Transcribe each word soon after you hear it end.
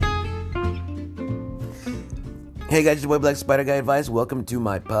Hey guys, it's your boy Black Spider Guy Advice. Welcome to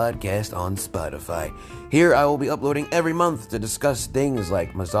my podcast on Spotify. Here I will be uploading every month to discuss things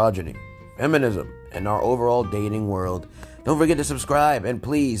like misogyny, feminism, and our overall dating world. Don't forget to subscribe, and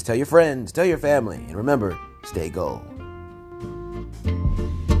please tell your friends, tell your family, and remember, stay gold.